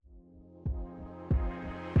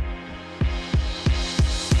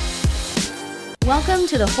Welcome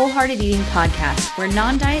to the Wholehearted Eating Podcast, where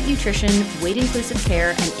non-diet nutrition, weight-inclusive care,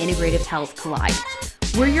 and integrative health collide.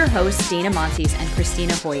 We're your hosts, Dana Montes and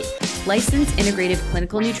Christina Hoyt, licensed integrative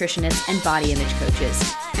clinical nutritionists and body image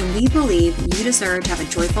coaches. And we believe you deserve to have a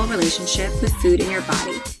joyful relationship with food in your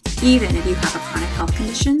body, even if you have a chronic health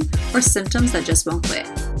condition or symptoms that just won't quit.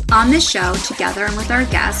 On this show, together and with our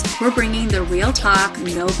guests, we're bringing the real talk,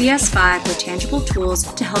 no BS vibe with tangible tools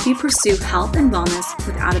to help you pursue health and wellness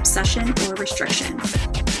without obsession or restriction.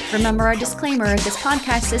 Remember our disclaimer, this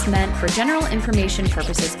podcast is meant for general information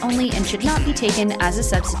purposes only and should not be taken as a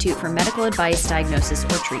substitute for medical advice, diagnosis,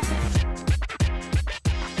 or treatment.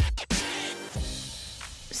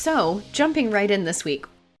 So, jumping right in this week,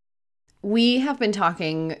 we have been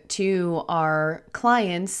talking to our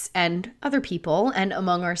clients and other people and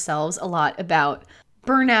among ourselves a lot about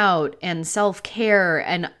burnout and self-care.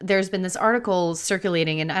 And there's been this article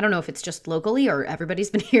circulating, and I don't know if it's just locally or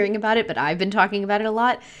everybody's been hearing about it, but I've been talking about it a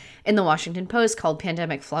lot in the Washington Post called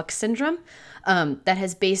Pandemic Flux Syndrome, that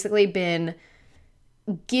has basically been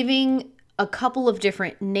giving a couple of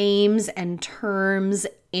different names and terms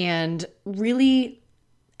and really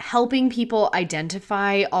helping people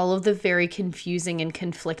identify all of the very confusing and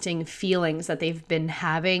conflicting feelings that they've been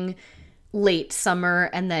having late summer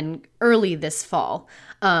and then early this fall,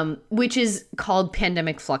 which is called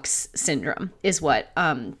Pandemic Flux Syndrome, is what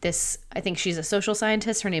this, I think she's a social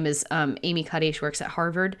scientist. Her name is Amy Cuddy. She works at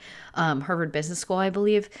Harvard Business School, I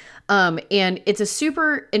believe. And it's a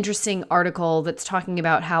super interesting article that's talking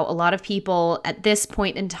about how a lot of people at this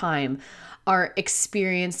point in time are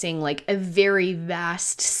experiencing like a very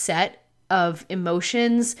vast set of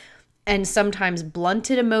emotions and sometimes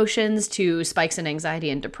blunted emotions to spikes in anxiety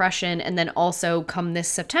and depression. And then also come this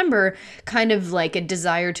September, kind of like a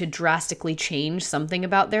desire to drastically change something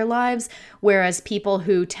about their lives. Whereas people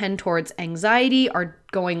who tend towards anxiety are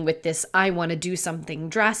going with this, I want to do something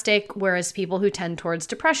drastic. Whereas people who tend towards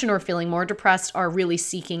depression or feeling more depressed are really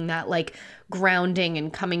seeking that like grounding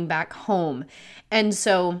and coming back home. And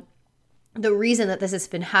so the reason that this has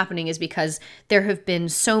been happening is because there have been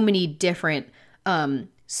so many different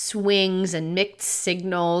swings and mixed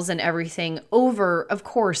signals and everything over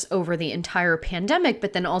the entire pandemic.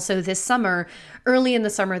 But then also this summer, early in the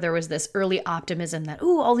summer, there was this early optimism that,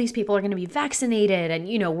 all these people are going to be vaccinated and,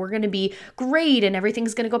 we're going to be great and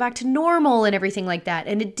everything's going to go back to normal and everything like that.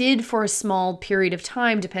 And it did for a small period of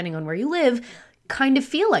time, depending on where you live, kind of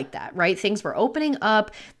feel like that, right? Things were opening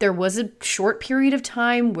up. There was a short period of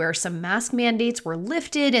time where some mask mandates were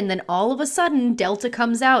lifted, and then all of a sudden Delta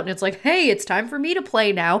comes out and it's like, hey, it's time for me to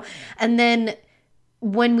play now. And then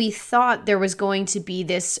when we thought there was going to be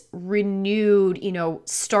this renewed,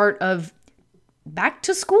 start of back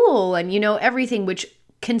to school and, everything, which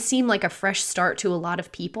can seem like a fresh start to a lot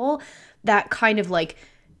of people, that kind of like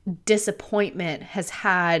disappointment has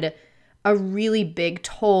had a really big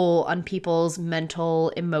toll on people's mental,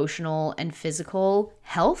 emotional, and physical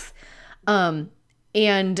health.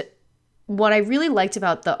 And what I really liked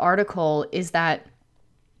about the article is that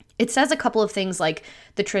it says a couple of things like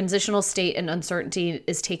the transitional state and uncertainty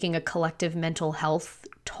is taking a collective mental health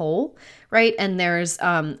toll, right? And there's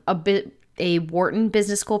a Wharton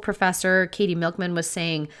Business School professor, Katie Milkman, was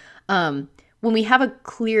saying, when we have a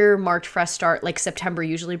clear marked fresh start like September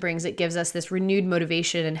usually brings, it gives us this renewed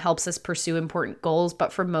motivation and helps us pursue important goals.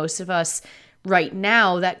 But for most of us right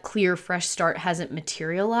now, that clear fresh start hasn't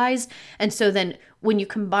materialized. And so then when you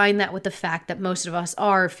combine that with the fact that most of us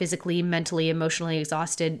are physically, mentally, emotionally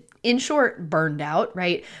exhausted, in short, burned out,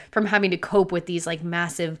 right? From having to cope with these like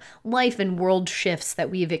massive life and world shifts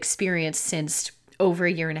that we've experienced since over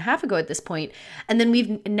a year and a half ago at this point. And then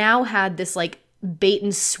we've now had this like bait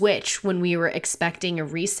and switch when we were expecting a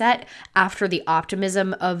reset after the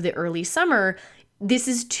optimism of the early summer. This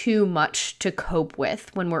is too much to cope with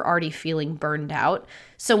when we're already feeling burned out.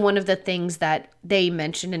 So one of the things that they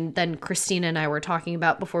mentioned, and then Christina and I were talking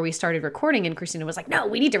about before we started recording, and Christina was like, no,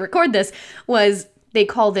 we need to record this, was they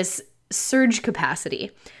call this surge capacity,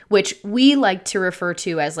 which we like to refer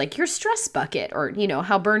to as like your stress bucket, or,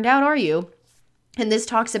 how burned out are you? And this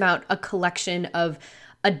talks about a collection of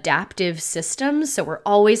adaptive systems. So we're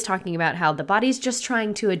always talking about how the body's just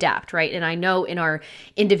trying to adapt, right? And I know in our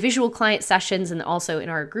individual client sessions and also in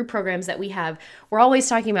our group programs that we have, we're always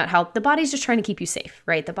talking about how the body's just trying to keep you safe,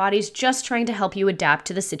 right? The body's just trying to help you adapt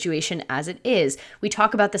to the situation as it is. We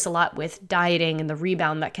talk about this a lot with dieting and the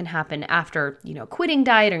rebound that can happen after, quitting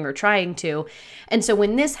dieting or trying to. And so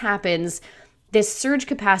when this happens, this surge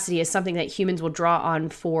capacity is something that humans will draw on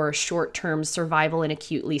for short-term survival in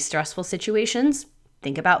acutely stressful situations.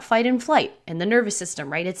 Think about fight and flight in the nervous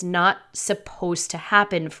system, right? It's not supposed to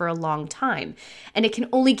happen for a long time, and it can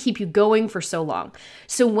only keep you going for so long.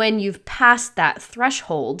 So when you've passed that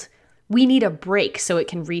threshold, we need a break so it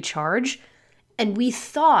can recharge. And we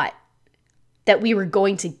thought that we were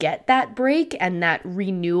going to get that break and that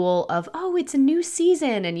renewal of, oh, it's a new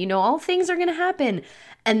season and, all things are going to happen.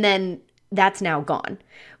 And then that's now gone,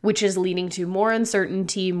 which is leading to more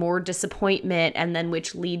uncertainty, more disappointment, and then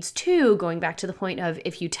which leads to going back to the point of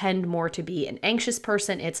if you tend more to be an anxious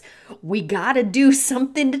person, it's we gotta do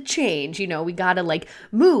something to change. We gotta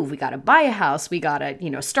move, we gotta buy a house, we gotta,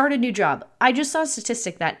 start a new job. I just saw a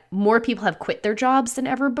statistic that more people have quit their jobs than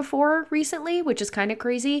ever before recently, which is kind of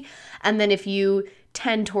crazy. And then if you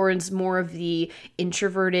tend towards more of the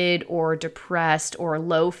introverted or depressed or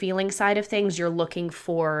low feeling side of things, you're looking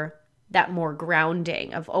for that more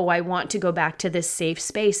grounding of, I want to go back to this safe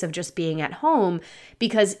space of just being at home.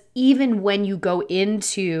 Because even when you go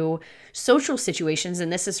into social situations,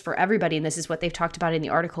 and this is for everybody, and this is what they've talked about in the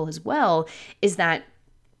article as well, is that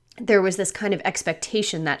there was this kind of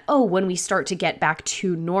expectation that, when we start to get back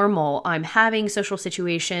to normal, I'm having social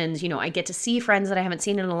situations, I get to see friends that I haven't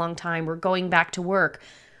seen in a long time, we're going back to work.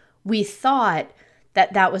 We thought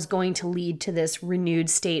that was going to lead to this renewed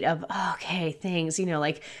state of, okay, things,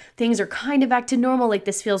 things are kind of back to normal,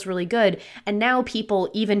 this feels really good. And now people,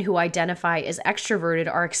 even who identify as extroverted,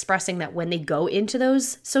 are expressing that when they go into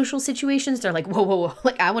those social situations, they're like, whoa,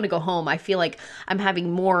 I want to go home. I feel like I'm having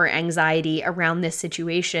more anxiety around this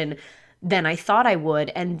situation than I thought I would.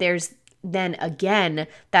 And there's then again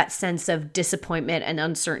that sense of disappointment and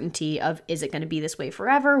uncertainty of, is it going to be this way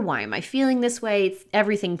forever? Why am I feeling this way?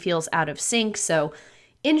 Everything feels out of sync. So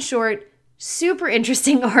in short, super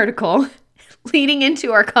interesting article leading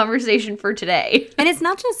into our conversation for today. And it's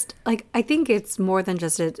not just I think it's more than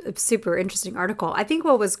just a super interesting article. I think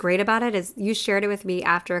what was great about it is you shared it with me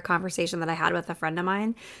after a conversation that I had with a friend of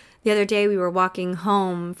mine. The other day, we were walking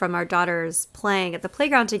home from our daughters playing at the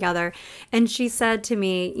playground together, and she said to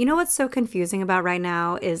me, what's so confusing about right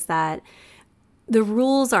now is that the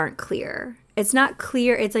rules aren't clear. It's not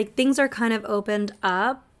clear. It's things are kind of opened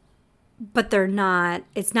up, but they're not.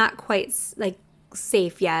 It's not quite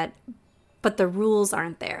safe yet, but the rules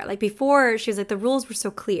aren't there. Before, she was the rules were so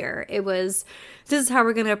clear. It was, this is how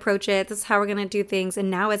we're going to approach it. This is how we're going to do things. And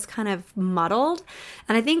now it's kind of muddled.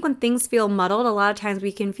 And I think when things feel muddled, a lot of times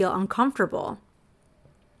we can feel uncomfortable,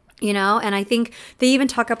 and I think they even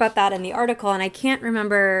talk about that in the article. And I can't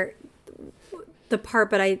remember the part,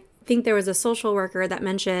 but I think there was a social worker that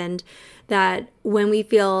mentioned that when we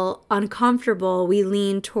feel uncomfortable, we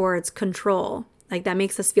lean towards control. That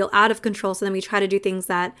makes us feel out of control. So then we try to do things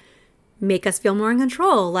that make us feel more in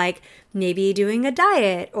control, like maybe doing a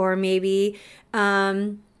diet or maybe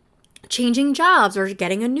changing jobs or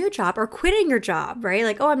getting a new job or quitting your job,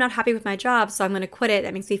 right? I'm not happy with my job, so I'm going to quit it.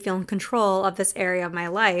 That makes me feel in control of this area of my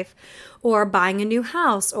life. Or buying a new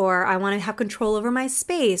house, or I want to have control over my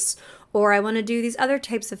space, or I want to do these other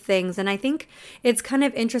types of things. And I think it's kind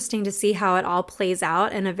of interesting to see how it all plays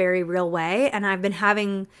out in a very real way. And I've been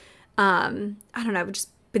having, I've just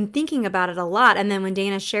been thinking about it a lot. And then when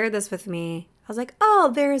Dana shared this with me, I was like,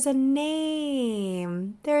 there's a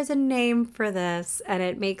name. There's a name for this. And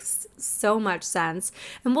it makes so much sense.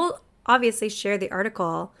 And we'll obviously share the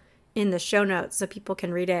article in the show notes so people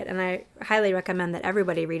can read it. And I highly recommend that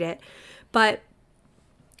everybody read it. But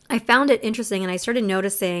I found it interesting, and I started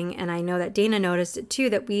noticing, and I know that Dana noticed it too,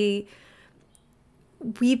 that we've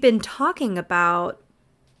been talking about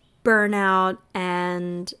burnout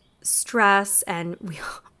and stress, and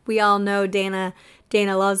we all know Dana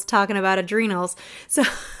loves talking about adrenals.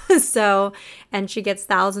 So and she gets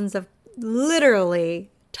literally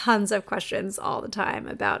tons of questions all the time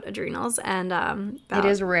about adrenals. And it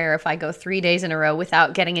is rare if I go 3 days in a row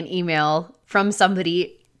without getting an email from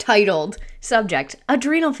somebody titled subject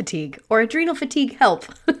adrenal fatigue or adrenal fatigue help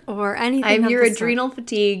or anything. I'm your adrenal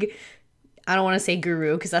fatigue. I don't want to say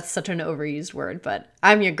guru because that's such an overused word, but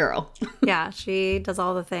I'm your girl. Yeah, she does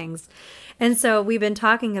all the things. And so we've been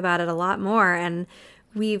talking about it a lot more, and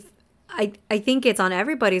I think it's on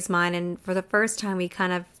everybody's mind, and for the first time we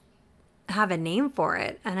kind of have a name for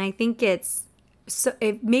it. And I think it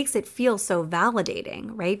makes it feel so validating,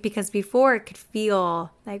 right? Because before it could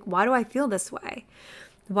feel like, why do I feel this way?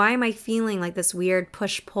 Why am I feeling like this weird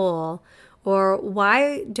push-pull? Or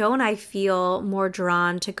why don't I feel more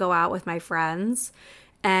drawn to go out with my friends?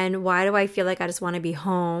 And why do I feel like I just want to be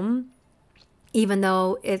home? Even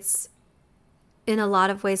though it's in a lot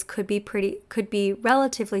of ways could be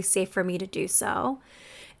relatively safe for me to do so.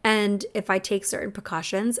 And if I take certain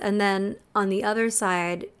precautions. And then on the other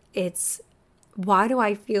side, it's why do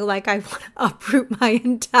I feel like I want to uproot my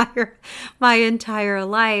entire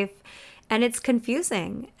life? And it's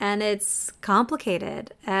confusing and it's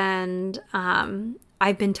complicated. And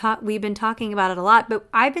we've been talking about it a lot, but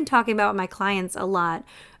I've been talking about with my clients a lot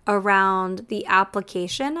around the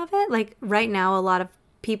application of it. Like right now, a lot of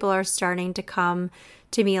people are starting to come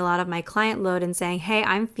to me, a lot of my client load, and saying, hey,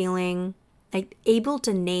 I'm feeling like able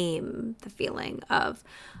to name the feeling of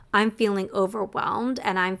I'm feeling overwhelmed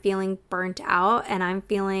and I'm feeling burnt out and I'm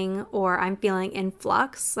feeling in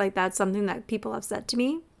flux. Like that's something that people have said to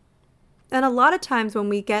me. And a lot of times when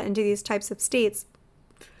we get into these types of states,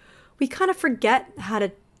 we kind of forget how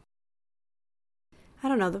to, I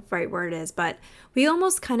don't know the right word is, but we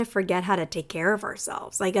almost kind of forget how to take care of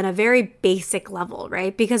ourselves, like on a very basic level,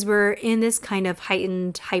 right? Because we're in this kind of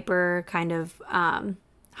heightened, hyper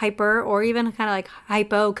or even kind of like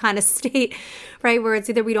hypo kind of state, right? Where it's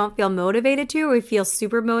either we don't feel motivated to, or we feel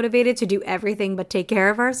super motivated to do everything but take care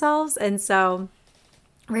of ourselves. And so,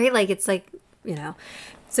 right, like it's like,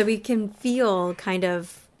 so we can feel kind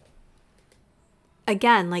of,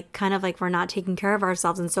 again, like kind of like we're not taking care of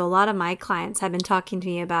ourselves. And so a lot of my clients have been talking to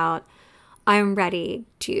me about, I'm ready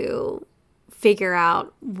to figure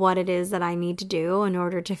out what it is that I need to do in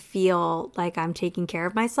order to feel like I'm taking care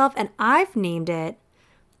of myself. And I've named it,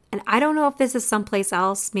 and I don't know if this is someplace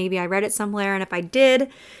else. Maybe I read it somewhere. And if I did,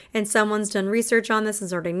 and someone's done research on this and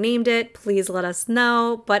sort of named it, please let us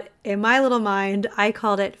know. But in my little mind, I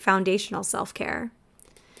called it foundational self-care.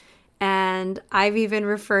 And I've even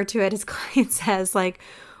referred to it as clients as like,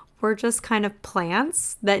 we're just kind of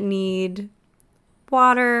plants that need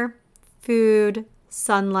water, food,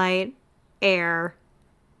 sunlight, air,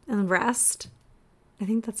 and rest. I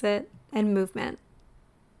think that's it. And movement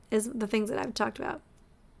is the things that I've talked about.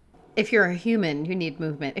 If you're a human, you need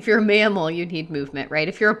movement. If you're a mammal, you need movement, right?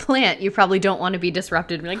 If you're a plant, you probably don't want to be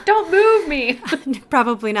disrupted and be like, don't move me.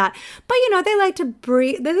 Probably not. But, they like to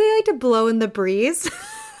breathe. They like to blow in the breeze.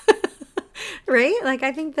 Right? Like,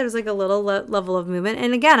 I think there's like a little level of movement.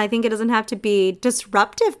 And again, I think it doesn't have to be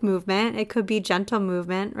disruptive movement. It could be gentle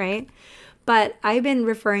movement, right? But I've been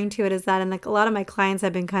referring to it as that. And like a lot of my clients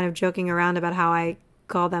have been kind of joking around about how I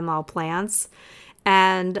call them all plants.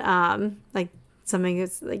 And like something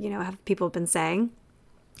is like, have people been saying.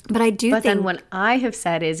 But I do think. But then what I have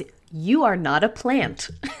said is, you are not a plant,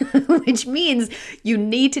 which means you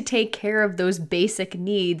need to take care of those basic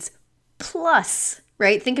needs plus,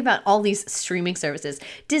 right? Think about all these streaming services,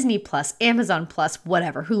 Disney Plus, Amazon Plus,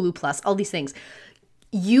 whatever, Hulu Plus, all these things.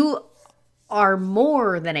 You are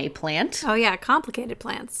more than a plant. Oh yeah, complicated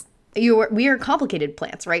plants. We are complicated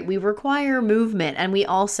plants, right? We require movement, and we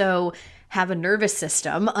also have a nervous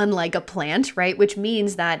system, unlike a plant, right? Which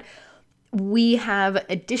means that we have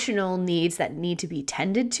additional needs that need to be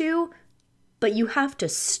tended to, but you have to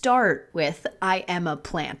start with, I am a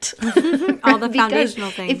plant. All the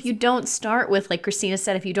foundational things. If you don't start with, like Christina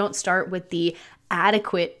said, if you don't start with the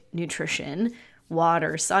adequate nutrition,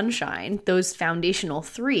 water, sunshine, those foundational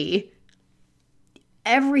three,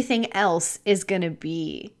 everything else is going to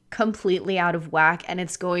be completely out of whack, and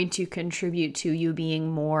it's going to contribute to you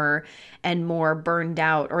being more and more burned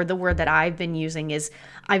out. Or the word that I've been using is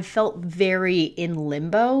I've felt very in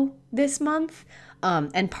limbo this month.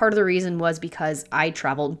 And part of the reason was because I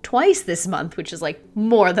traveled twice this month, which is like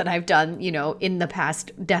more than I've done, in the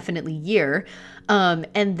past definitely year.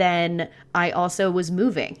 And then I also was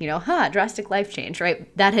moving, drastic life change,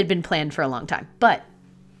 right? That had been planned for a long time, but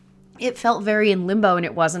it felt very in limbo. And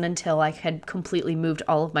it wasn't until I had completely moved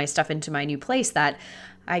all of my stuff into my new place that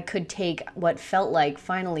I could take what felt like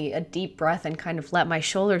finally a deep breath and kind of let my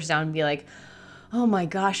shoulders down and be like, oh my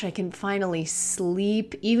gosh, I can finally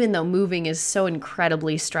sleep. Even though moving is so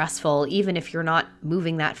incredibly stressful, even if you're not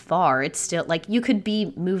moving that far, it's still like you could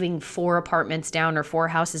be moving 4 apartments down or 4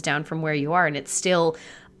 houses down from where you are, and it's still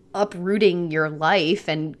uprooting your life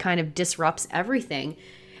and kind of disrupts everything.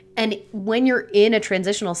 And when you're in a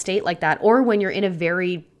transitional state like that, or when you're in a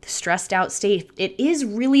very stressed out state, it is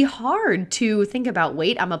really hard to think about,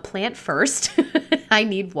 wait, I'm a plant first. I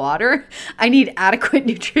need water. I need adequate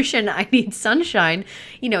nutrition. I need sunshine,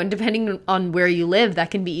 and depending on where you live,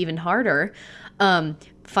 that can be even harder.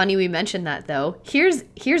 Funny we mentioned that though. Here's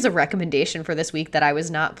a recommendation for this week that I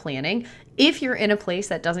was not planning. If you're in a place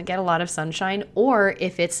that doesn't get a lot of sunshine, or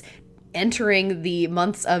if it's entering the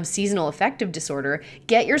months of seasonal affective disorder,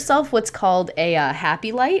 get yourself what's called a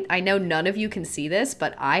happy light. I know none of you can see this,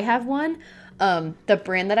 but I have one. The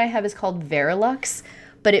brand that I have is called Verilux,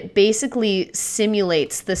 but it basically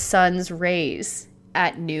simulates the sun's rays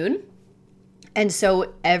at noon. And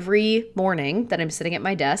so every morning that I'm sitting at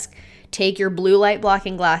my desk, take your blue light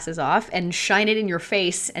blocking glasses off and shine it in your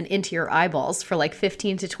face and into your eyeballs for like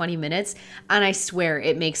 15 to 20 minutes. And I swear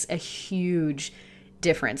it makes a huge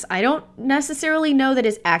difference. I don't necessarily know that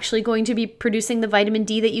it's actually going to be producing the vitamin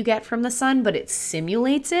D that you get from the sun, but it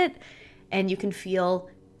simulates it and you can feel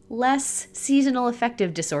less seasonal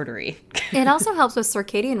affective disordery. It also helps with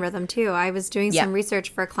circadian rhythm too. I was doing some research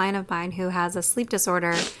for a client of mine who has a sleep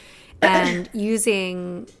disorder and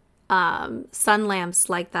using sun lamps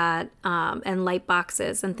like that and light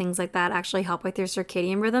boxes and things like that actually help with your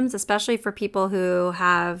circadian rhythms, especially for people who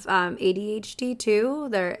have ADHD too.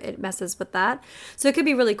 It messes with that. So it could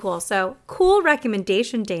be really cool. So cool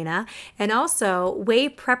recommendation, Dana. And also whey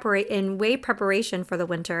preparation for the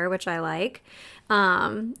winter, which I like.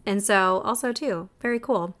 And so also too, very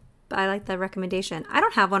cool. I like the recommendation. I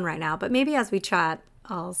don't have one right now, but maybe as we chat,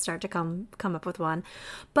 I'll start to come up with one.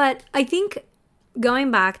 But I think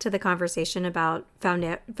going back to the conversation about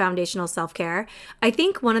foundational self-care, I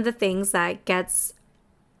think one of the things that gets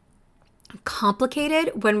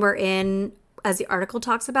complicated when we're in, as the article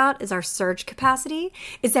talks about, is our surge capacity,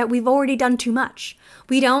 is that we've already done too much.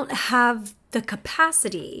 We don't have the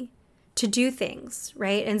capacity to do things,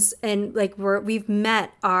 right? And like we've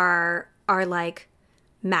met our like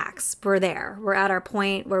max. We're there. We're at our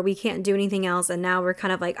point where we can't do anything else. And now we're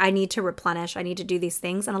kind of like, I need to replenish. I need to do these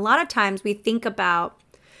things. And a lot of times we think about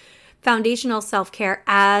foundational self-care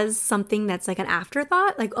as something that's like an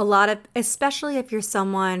afterthought. Like especially if you're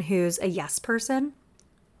someone who's a yes person,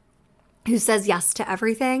 who says yes to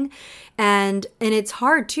everything. And it's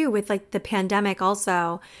hard too with like the pandemic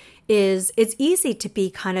also. It's easy to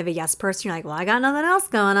be kind of a yes person. You're like, well, I got nothing else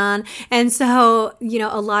going on. And so,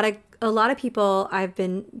 a lot of people I've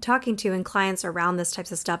been talking to and clients around this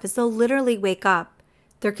types of stuff is they'll literally wake up,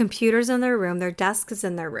 their computer's in their room, their desk is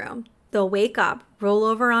in their room. They'll wake up, roll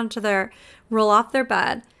off their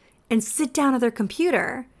bed and sit down at their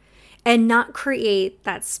computer and not create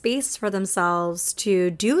that space for themselves to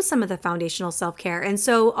do some of the foundational self-care. And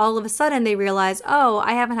so all of a sudden they realize, oh,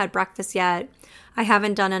 I haven't had breakfast yet. I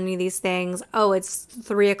haven't done any of these things. Oh, it's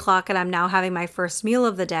 3:00 and I'm now having my first meal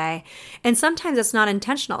of the day. And sometimes it's not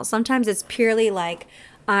intentional. Sometimes it's purely like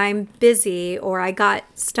I'm busy or I got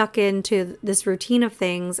stuck into this routine of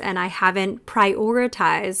things and I haven't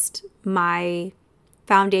prioritized my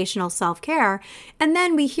foundational self-care. And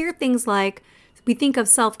then we hear things like, we think of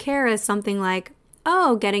self-care as something like,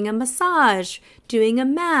 oh, getting a massage, doing a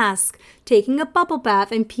mask, taking a bubble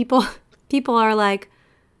bath. And people are like,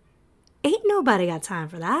 ain't nobody got time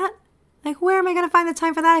for that. Like, where am I going to find the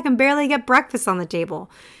time for that? I can barely get breakfast on the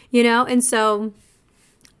table, And so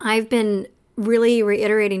I've been really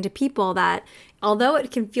reiterating to people that although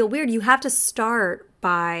it can feel weird, you have to start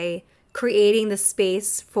by creating the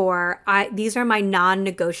space for, these are my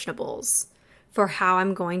non-negotiables for how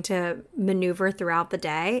I'm going to maneuver throughout the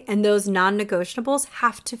day. And those non-negotiables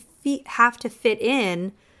have to fit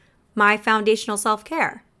in my foundational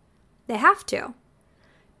self-care. They have to.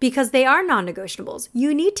 Because they are non-negotiables.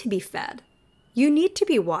 You need to be fed. You need to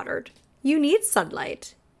be watered. You need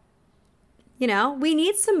sunlight. We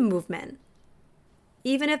need some movement.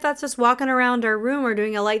 Even if that's just walking around our room or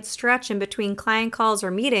doing a light stretch in between client calls or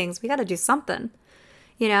meetings, we got to do something.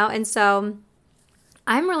 And so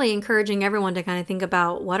I'm really encouraging everyone to kind of think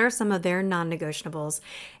about what are some of their non-negotiables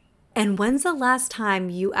and when's the last time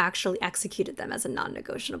you actually executed them as a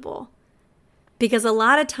non-negotiable? Because a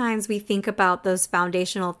lot of times we think about those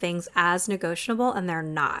foundational things as negotiable and they're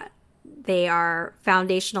not. They are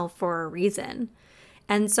foundational for a reason.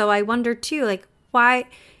 And so I wonder too, like, why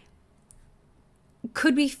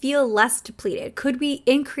could we feel less depleted? Could we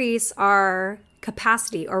increase our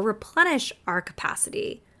capacity or replenish our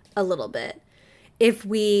capacity a little bit if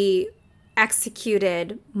we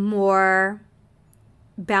executed more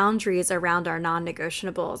boundaries around our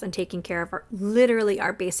non-negotiables and taking care of literally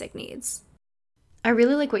our basic needs? I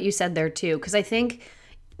really like what you said there too, because I think,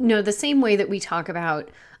 the same way that we talk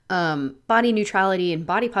about body neutrality and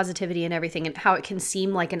body positivity and everything and how it can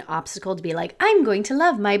seem like an obstacle to be like, I'm going to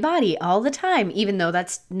love my body all the time, even though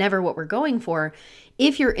that's never what we're going for.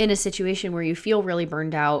 If you're in a situation where you feel really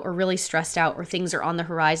burned out or really stressed out or things are on the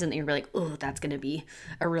horizon that you're like, oh, that's going to be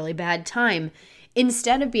a really bad time.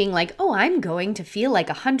 Instead of being like, oh, I'm going to feel like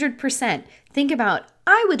 100%, think about,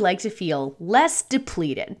 I would like to feel less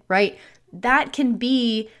depleted, right? That can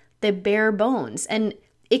be the bare bones. And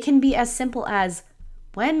it can be as simple as,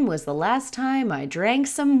 when was the last time I drank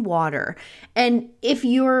some water? And if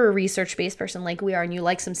you're a research-based person like we are and you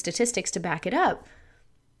like some statistics to back it up,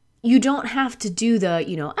 you don't have to do the,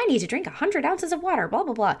 I need to drink 100 ounces of water, blah,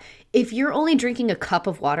 blah, blah. If you're only drinking a cup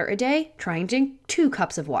of water a day, try and drink 2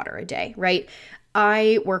 cups of water a day, right?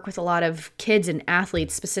 I work with a lot of kids and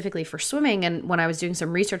athletes specifically for swimming. And when I was doing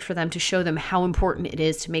some research for them to show them how important it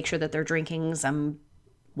is to make sure that they're drinking some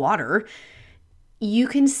water, you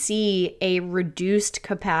can see a reduced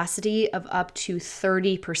capacity of up to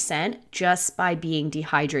 30% just by being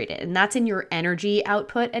dehydrated. And that's in your energy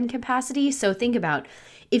output and capacity. So think about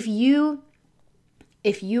if you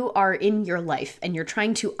are in your life and you're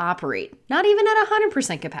trying to operate, not even at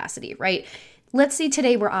 100% capacity, right? Let's say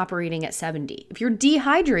today we're operating at 70. If you're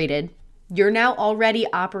dehydrated, you're now already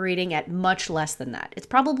operating at much less than that. It's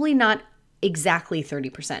probably not exactly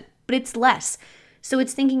 30%, but it's less. So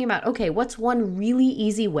it's thinking about, okay, what's one really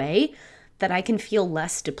easy way that I can feel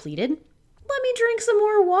less depleted? Let me drink some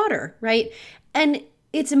more water, right? And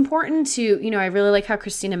it's important to, I really like how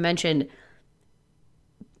Christina mentioned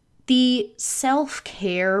the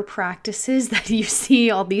self-care practices that you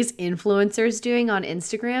see all these influencers doing on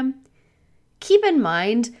Instagram. Keep in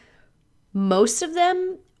mind, most of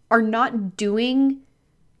them are not doing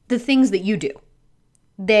the things that you do.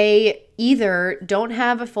 They either don't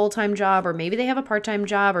have a full-time job, or maybe they have a part-time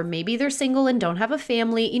job, or maybe they're single and don't have a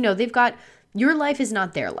family. They've got, your life is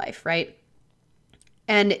not their life, right?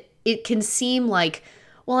 And it can seem like,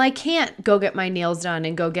 well, I can't go get my nails done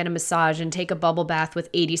and go get a massage and take a bubble bath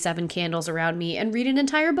with 87 candles around me and read an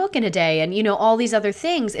entire book in a day and, all these other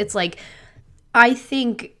things. It's like, I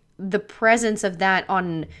think the presence of that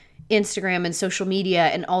on Instagram and social media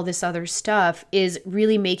and all this other stuff is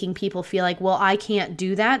really making people feel like, well, I can't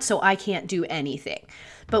do that, so I can't do anything.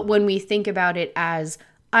 But when we think about it as,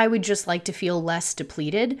 I would just like to feel less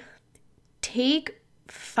depleted, take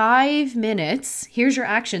 5 minutes. Here's your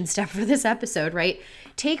action step for this episode, right?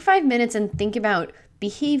 Take 5 minutes and think about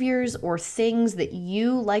behaviors or things that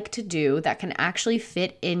you like to do that can actually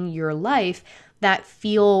fit in your life that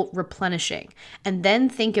feel replenishing. And then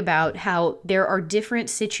think about how there are different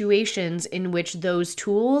situations in which those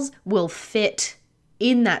tools will fit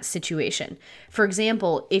in that situation. For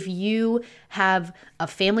example, if you have a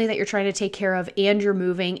family that you're trying to take care of and you're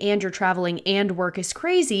moving and you're traveling and work is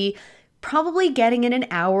crazy, probably getting in an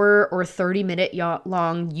hour or 30-minute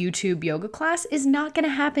long YouTube yoga class is not going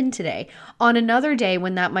to happen today. On another day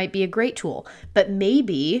when that might be a great tool, but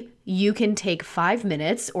maybe you can take 5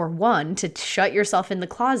 minutes or one to shut yourself in the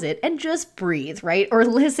closet and just breathe, right? Or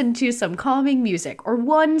listen to some calming music or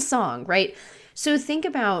one song, right? So think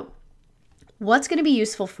about what's going to be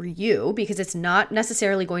useful for you, because it's not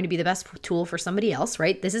necessarily going to be the best tool for somebody else,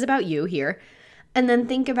 right? This is about you here. And then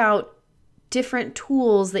think about different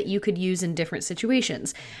tools that you could use in different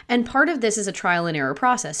situations. And part of this is a trial and error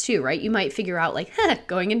process too, right? You might figure out like,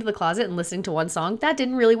 going into the closet and listening to one song, that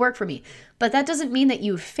didn't really work for me. But that doesn't mean that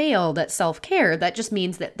you failed at self-care. That just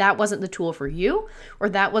means that that wasn't the tool for you, or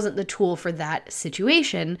that wasn't the tool for that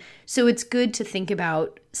situation. So it's good to think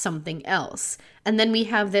about something else. And then we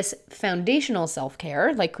have this foundational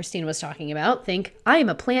self-care, like Christine was talking about. Think, I am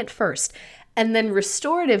a plant first. And then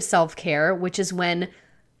restorative self-care, which is when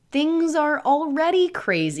things are already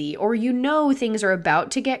crazy, or things are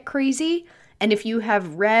about to get crazy. And if you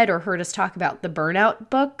have read or heard us talk about the Burnout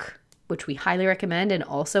book, which we highly recommend and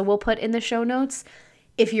also will put in the show notes,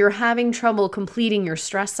 if you're having trouble completing your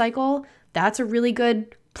stress cycle, that's a really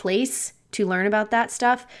good place to learn about that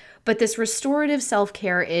stuff. But this restorative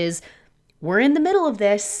self-care is, we're in the middle of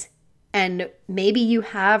this, and maybe you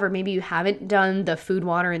have or maybe you haven't done the food,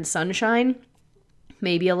 water, and sunshine,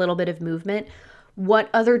 maybe a little bit of movement. What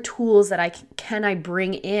other tools that can I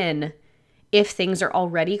bring in if things are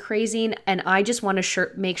already crazy? And I just want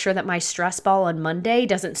to make sure that my stress ball on Monday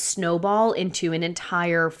doesn't snowball into an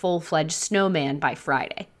entire full-fledged snowman by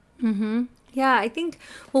Friday. Mm-hmm. Yeah, I think,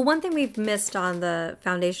 one thing we've missed on the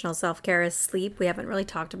foundational self-care is sleep. We haven't really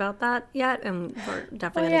talked about that yet, and we're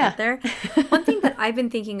definitely going to get there. One thing that I've been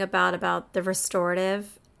thinking about the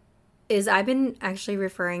restorative is I've been actually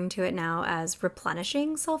referring to it now as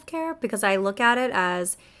replenishing self-care, because I look at it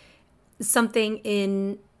as something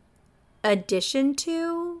in addition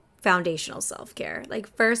to foundational self-care.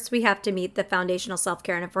 Like, first we have to meet the foundational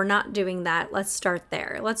self-care, and if we're not doing that, let's start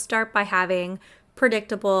there. Let's start by having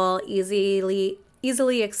predictable, easily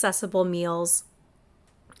accessible meals,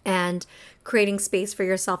 and creating space for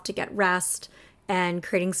yourself to get rest, and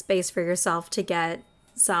creating space for yourself to get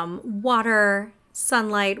some water,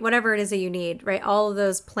 sunlight, whatever it is that you need, right? All of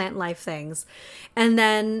those plant life things. And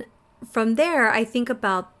then from there, I think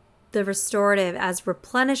about the restorative as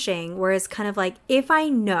replenishing, where it's kind of like, if I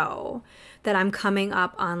know that I'm coming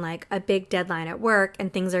up on like a big deadline at work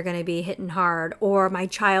and things are going to be hitting hard, or my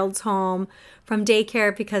child's home from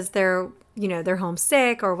daycare because they're home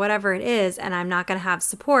sick or whatever it is, and I'm not going to have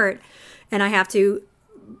support, and I have to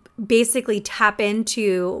basically tap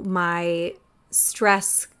into my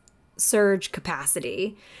stress surge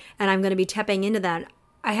capacity and I'm going to be tapping into that,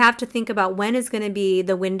 I have to think about when is going to be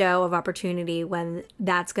the window of opportunity when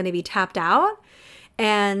that's going to be tapped out,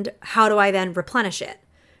 and how do I then replenish it,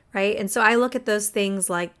 right? And so I look at those things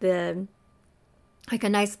like a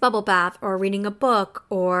nice bubble bath, or reading a book,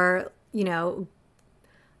 or,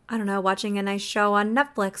 I don't know, watching a nice show on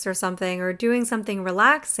Netflix or something, or doing something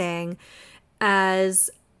relaxing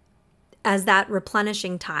as that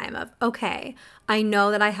replenishing time of, okay, I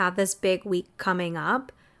know that I have this big week coming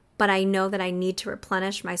up, but I know that I need to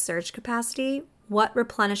replenish my surge capacity. What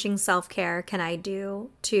replenishing self-care can I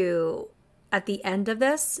do at the end of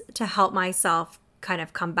this to help myself kind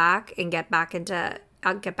of come back and get back into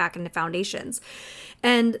foundations?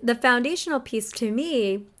 And the foundational piece to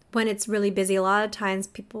me, when it's really busy, a lot of times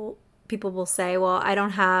people will say, well, I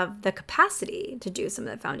don't have the capacity to do some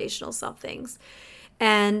of the foundational self things.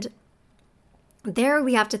 And there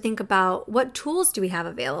we have to think about, what tools do we have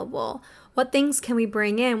available? What things can we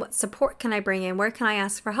bring in? What support can I bring in? Where can I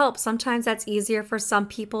ask for help? Sometimes that's easier for some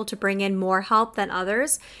people to bring in more help than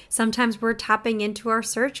others. Sometimes we're tapping into our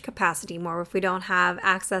surge capacity more if we don't have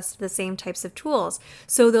access to the same types of tools.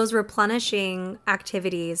 So those replenishing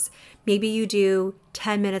activities, maybe you do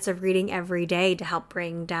 10 minutes of reading every day to help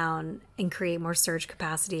bring down and create more surge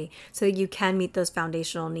capacity so that you can meet those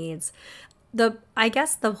foundational needs. I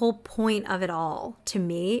guess the whole point of it all to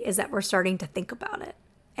me is that we're starting to think about it.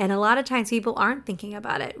 And a lot of times people aren't thinking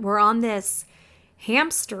about it. We're on this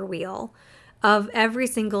hamster wheel of every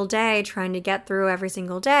single day trying to get through every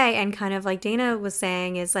single day. And kind of like Dana was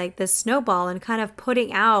saying, is like this snowball, and kind of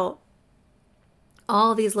putting out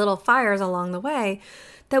all these little fires along the way,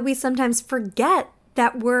 that we sometimes forget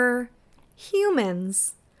that we're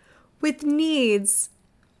humans with needs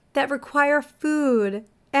that require food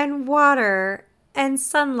and water and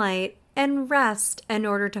sunlight and rest in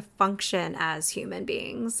order to function as human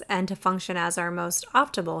beings and to function as our most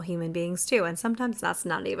optimal human beings too. And sometimes that's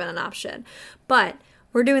not even an option, but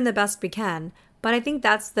we're doing the best we can. But I think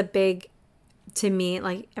that's the big, to me,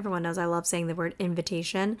 like everyone knows I love saying the word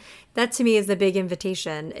invitation. That to me is the big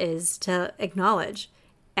invitation, is to acknowledge,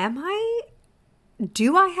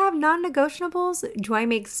 do I have non-negotiables? Do I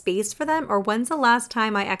make space for them? Or when's the last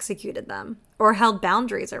time I executed them or held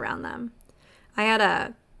boundaries around them? I had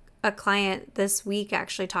a client this week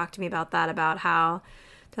actually talk to me about that, about how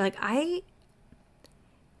they're like,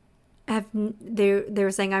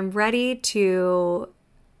 they're saying, I'm ready to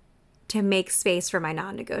make space for my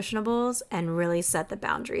non-negotiables and really set the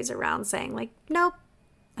boundaries around saying like, nope,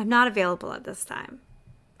 I'm not available at this time.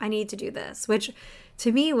 I need to do this, which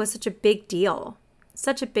to me was such a big deal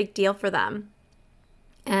for them.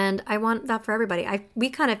 And I want that for everybody.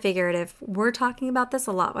 We kind of figured if we're talking about this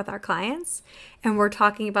a lot with our clients and we're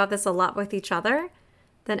talking about this a lot with each other,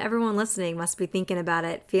 then everyone listening must be thinking about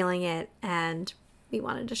it, feeling it, and we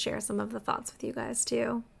wanted to share some of the thoughts with you guys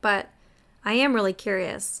too. But I am really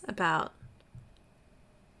curious about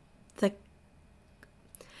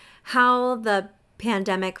how the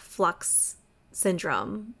pandemic flux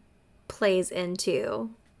syndrome plays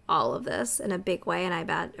into all of this in a big way, and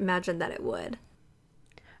I imagine that it would.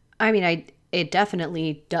 I mean, it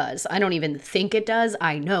definitely does. I don't even think it does.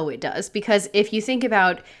 I know it does. Because if you think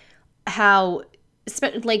about how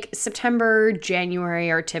like September,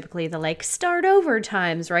 January are typically the start over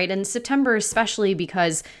times, right? And September especially,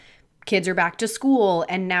 because kids are back to school,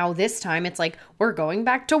 and now this time it's like we're going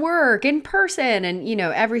back to work in person and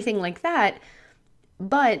everything like that.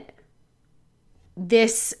 But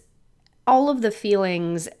all of the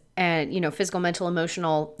feelings and physical, mental,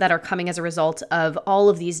 emotional that are coming as a result of all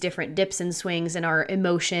of these different dips and swings in our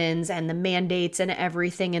emotions and the mandates and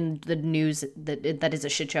everything, and the news that is a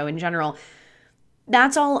shit show in general,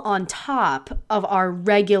 that's all on top of our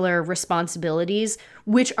regular responsibilities,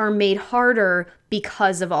 which are made harder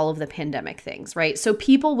because of all of the pandemic things, right? So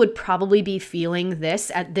people would probably be feeling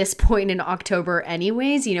this at this point in October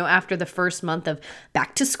anyways, after the first month of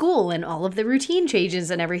back to school and all of the routine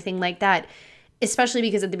changes and everything like that. Especially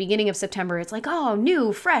because at the beginning of September, it's like, oh,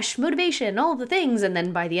 new, fresh, motivation, all of the things. And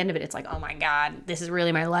then by the end of it, it's like, oh my God, this is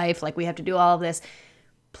really my life. Like, we have to do all of this.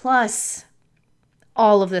 Plus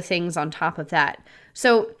all of the things on top of that.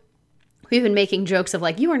 So we've been making jokes of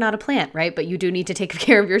like, you are not a plant, right? But you do need to take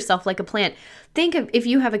care of yourself like a plant. Think of if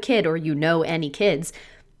you have a kid or any kids,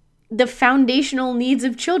 the foundational needs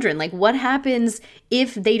of children. Like, what happens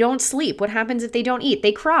if they don't sleep? What happens if they don't eat?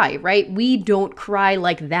 They cry, right? We don't cry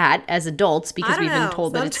like that as adults because we've been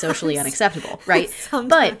told that it's socially unacceptable, right?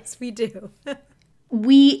 Sometimes we do.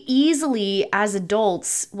 We easily, as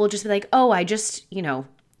adults, will just be like, oh, I just,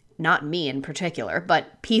 not me in particular, but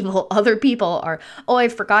other people are, oh, I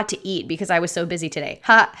forgot to eat because I was so busy today.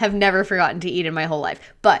 Have never forgotten to eat in my whole life.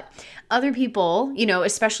 But other people,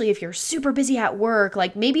 especially if you're super busy at work,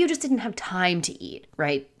 like maybe you just didn't have time to eat,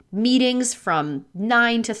 right? Meetings from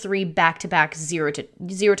 9 to 3 back to back, zero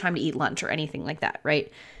time to eat lunch or anything like that,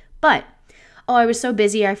 right? But, oh, I was so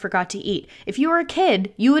busy, I forgot to eat. If you were a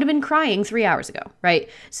kid, you would have been crying 3 hours ago, right?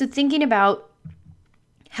 So thinking about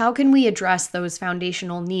how can we address those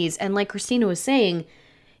foundational needs? And like Christina was saying,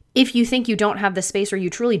 if you think you don't have the space or you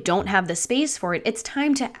truly don't have the space for it, it's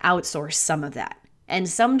time to outsource some of that. And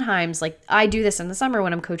sometimes, like I do this in the summer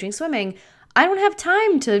when I'm coaching swimming, I don't have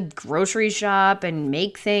time to grocery shop and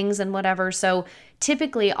make things and whatever. So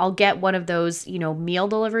typically I'll get one of those, meal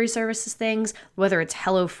delivery services things, whether it's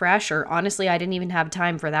HelloFresh or honestly, I didn't even have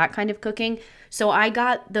time for that kind of cooking. So I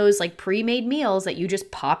got those like pre-made meals that you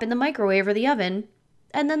just pop in the microwave or the oven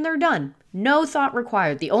and then they're done. No thought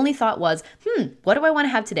required. The only thought was, what do I want to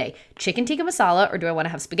have today? Chicken tikka masala or do I want to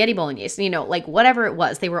have spaghetti bolognese? Like whatever it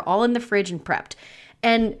was, they were all in the fridge and prepped.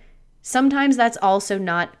 And sometimes that's also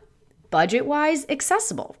not budget-wise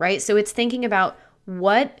accessible, right? So it's thinking about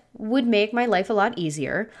what would make my life a lot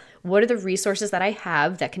easier? What are the resources that I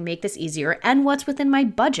have that can make this easier? And what's within my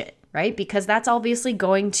budget, right? Because that's obviously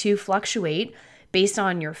going to fluctuate based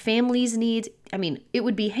on your family's needs. I mean, it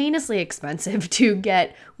would be heinously expensive to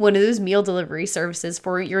get one of those meal delivery services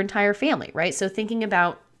for your entire family, right? So thinking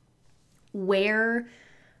about where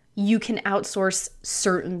you can outsource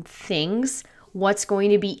certain things, what's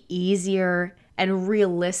going to be easier and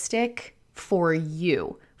realistic for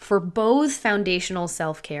you, for both foundational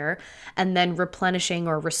self-care and then replenishing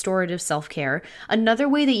or restorative self-care. Another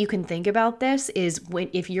way that you can think about this is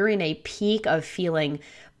if you're in a peak of feeling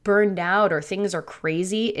burned out or things are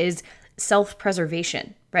crazy, is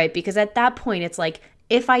self-preservation, right? Because at that point, it's like,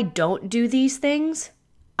 if I don't do these things,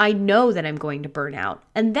 I know that I'm going to burn out.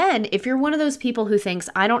 And then if you're one of those people who thinks,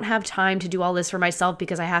 I don't have time to do all this for myself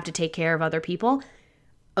because I have to take care of other people,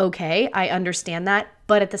 okay, I understand that.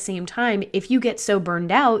 But at the same time, if you get so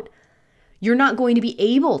burned out, you're not going to be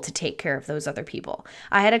able to take care of those other people.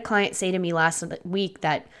 I had a client say to me last week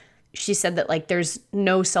that she said that like there's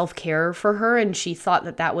no self-care for her, and she thought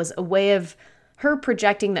that that was a way of her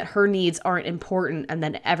projecting that her needs aren't important and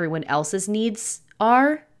then everyone else's needs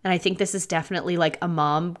are. And I think this is definitely like a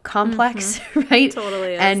mom complex, right?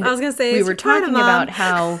 Totally is. And I was going to say, we were talking about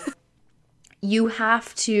how you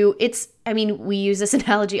have to, we use this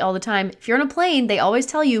analogy all the time. If you're on a plane, they always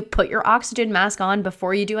tell you, put your oxygen mask on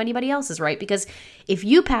before you do anybody else's, right? Because if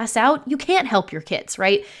you pass out, you can't help your kids,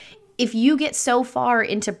 right? If you get so far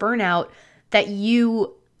into burnout that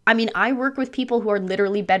I work with people who are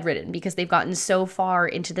literally bedridden because they've gotten so far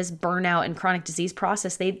into this burnout and chronic disease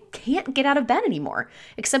process, they can't get out of bed anymore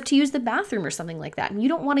except to use the bathroom or something like that. And you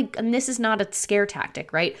don't want to, and this is not a scare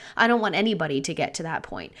tactic, right? I don't want anybody to get to that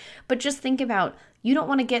point. But just think about, you don't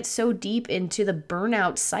want to get so deep into the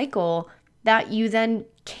burnout cycle that you then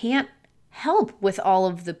can't help with all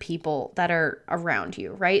of the people that are around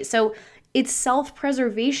you, right? So it's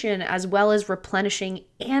self-preservation as well as replenishing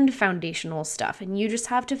and foundational stuff. And you just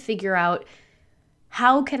have to figure out,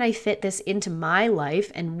 how can I fit this into my life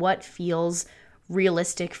and what feels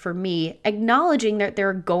realistic for me? Acknowledging that there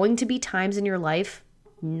are going to be times in your life,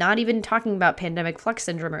 not even talking about pandemic flux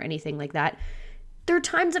syndrome or anything like that, there are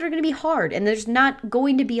times that are going to be hard and there's not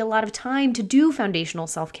going to be a lot of time to do foundational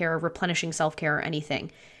self-care or replenishing self-care or anything.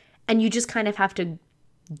 And you just kind of have to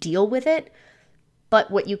deal with it. But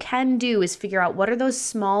what you can do is figure out, what are those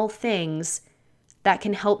small things that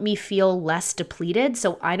can help me feel less depleted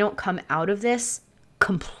so I don't come out of this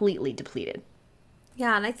completely depleted.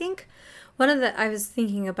 Yeah, and I think I was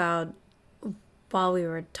thinking about while we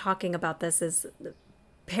were talking about this is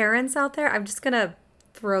parents out there. I'm just going to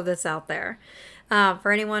throw this out there.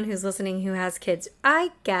 For anyone who's listening who has kids,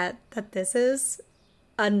 I get that this is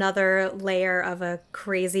another layer of a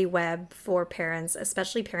crazy web for parents,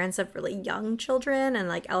 especially parents of really young children and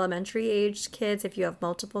like elementary aged kids. If you have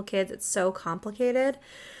multiple kids, it's so complicated.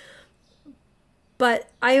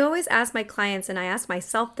 But I always ask my clients, and I ask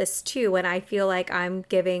myself this too, when I feel like I'm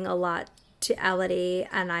giving a lot to Elodie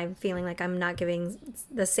and I'm feeling like I'm not giving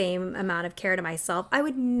the same amount of care to myself, I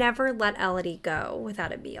would never let Elodie go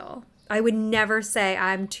without a meal. I would never say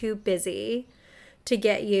I'm too busy to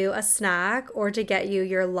get you a snack or to get you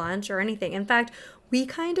your lunch or anything. In fact, we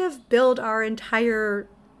kind of build our entire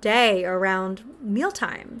day around meal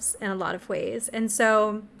times in a lot of ways. And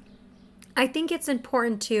so I think it's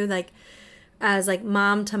important to, like, as like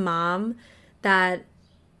mom to mom, that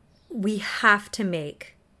we have to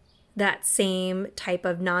make that same type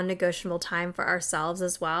of non-negotiable time for ourselves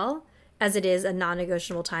as well. as it is a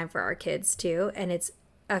non-negotiable time for our kids too. And it's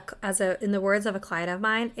in the words of a client of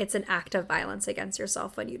mine, it's an act of violence against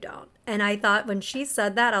yourself when you don't. And I thought when she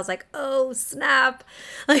said that, I was like, oh snap,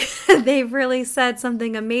 like they've really said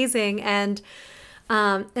something amazing. And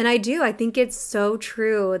I think it's so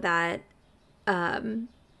true that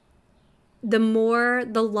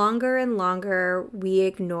the longer and longer we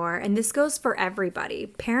ignore, and this goes for everybody,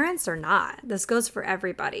 parents or not, this goes for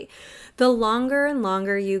everybody. The longer and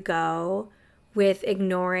longer you go with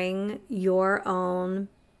ignoring your own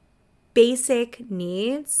basic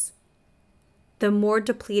needs, the more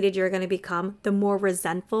depleted you're going to become, the more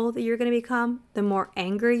resentful that you're going to become, the more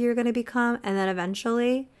angry you're going to become, and then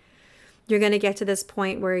eventually you're going to get to this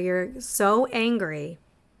point where you're so angry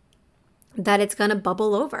that it's going to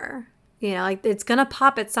bubble over. You know, like it's going to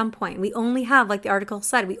pop at some point. We only have, like the article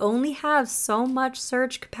said, we only have so much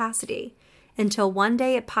surge capacity until one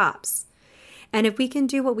day it pops. And if we can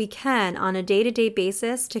do what we can on a day-to-day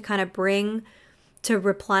basis to kind of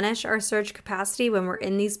replenish our surge capacity when we're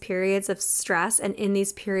in these periods of stress and in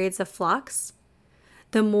these periods of flux,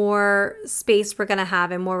 the more space we're going to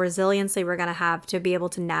have and more resiliency we're going to have to be able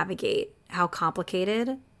to navigate how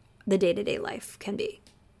complicated the day-to-day life can be.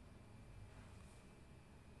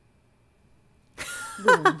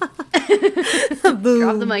 Boom. Boom.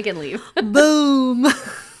 Drop the mic and leave. Boom.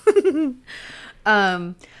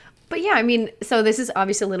 But yeah, I mean, so this is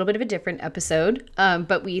obviously a little bit of a different episode,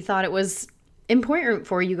 but we thought it was important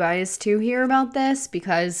for you guys to hear about this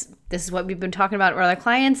because this is what we've been talking about with our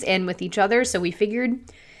clients and with each other. So we figured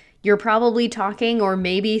you're probably talking or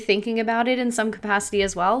maybe thinking about it in some capacity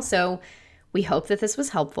as well. So we hope that this was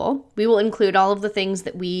helpful. We will include all of the things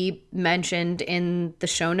that we mentioned in the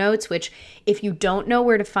show notes, which if you don't know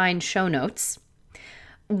where to find show notes,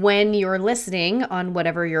 when you're listening on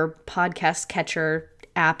whatever your podcast catcher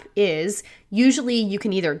app is, usually you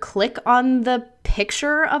can either click on the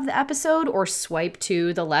picture of the episode or swipe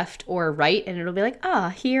to the left or right, and it'll be like,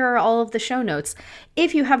 here are all of the show notes.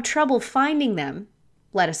 If you have trouble finding them,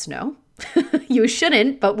 let us know. You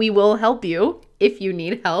shouldn't, but we will help you if you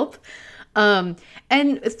need help. And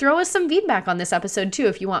throw us some feedback on this episode too.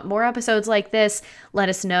 If you want more episodes like this, let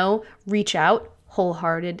us know. Reach out,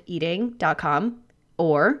 wholeheartedeating.com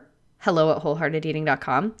or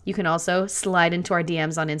hello@wholeheartedeating.com. You can also slide into our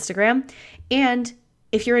DMs on Instagram. And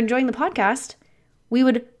if you're enjoying the podcast, we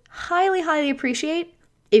would highly, highly appreciate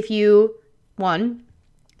if you, 1,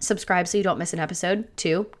 subscribe so you don't miss an episode.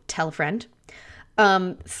 2, tell a friend.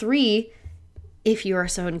 3, if you are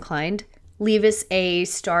so inclined, leave us a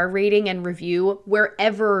star rating and review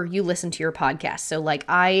wherever you listen to your podcast. So like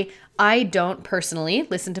I don't personally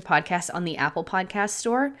listen to podcasts on the Apple Podcast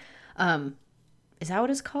Store. Is that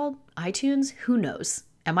what it's called? iTunes? Who knows?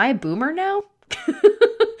 Am I a boomer now?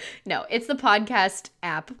 No, it's the podcast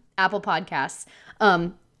app, Apple Podcasts.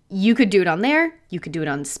 You could do it on there. You could do it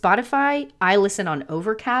on Spotify. I listen on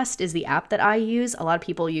Overcast is the app that I use. A lot of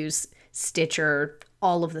people use Stitcher,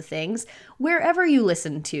 all of the things. Wherever you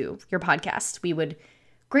listen to your podcast, we would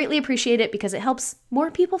greatly appreciate it because it helps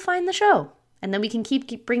more people find the show. And then we can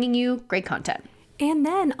keep bringing you great content. And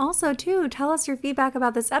then also, too, tell us your feedback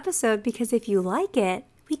about this episode because if you like it,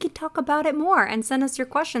 we can talk about it more and send us your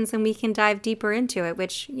questions and we can dive deeper into it,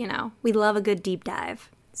 which, you know, we love a good deep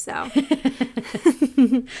dive. So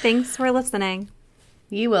thanks for listening.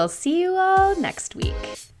 We will see you all next week.